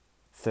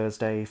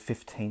Thursday,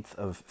 15th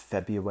of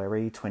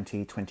February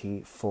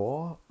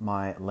 2024,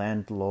 my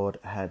landlord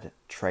had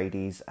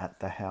tradies at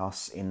the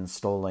house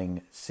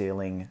installing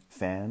ceiling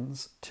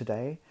fans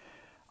today.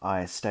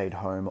 I stayed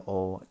home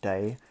all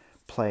day,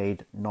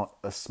 played not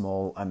a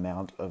small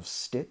amount of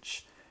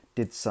Stitch,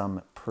 did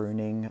some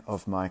pruning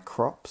of my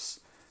crops,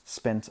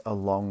 spent a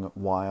long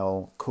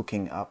while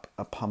cooking up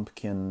a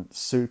pumpkin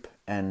soup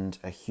and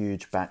a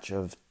huge batch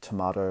of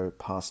tomato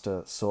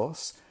pasta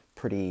sauce.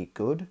 Pretty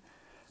good.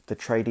 The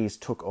tradies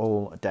took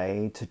all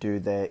day to do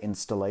their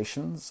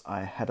installations.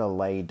 I had a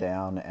lay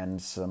down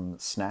and some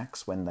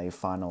snacks when they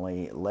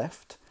finally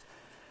left.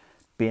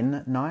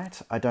 Bin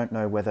night. I don't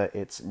know whether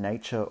it's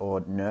nature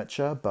or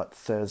nurture, but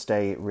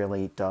Thursday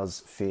really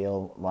does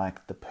feel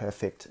like the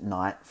perfect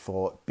night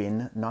for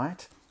bin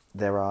night.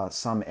 There are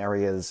some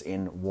areas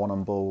in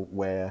Warrnambool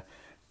where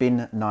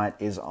bin night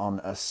is on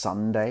a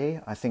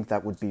Sunday. I think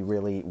that would be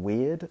really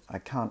weird. I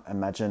can't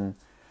imagine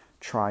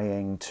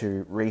trying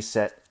to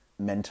reset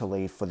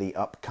mentally for the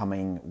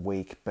upcoming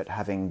week, but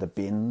having the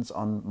bins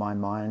on my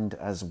mind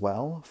as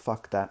well.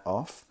 Fuck that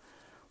off.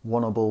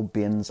 Warrnambool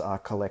bins are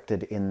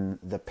collected in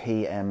the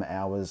PM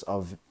hours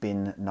of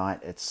bin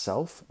night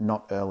itself,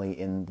 not early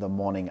in the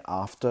morning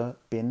after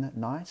bin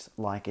night,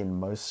 like in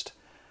most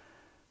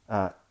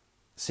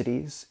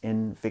cities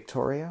in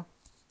Victoria.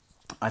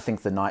 I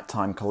think the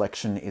nighttime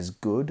collection is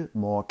good.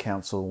 More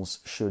councils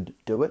should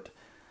do it.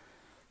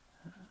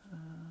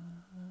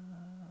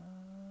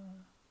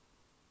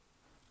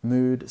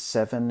 Mood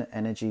 7,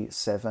 energy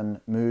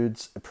 7,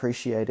 moods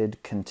appreciated,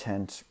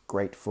 content,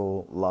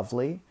 grateful,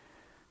 lovely.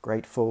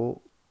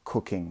 Grateful,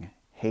 cooking,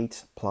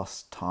 heat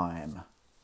plus time.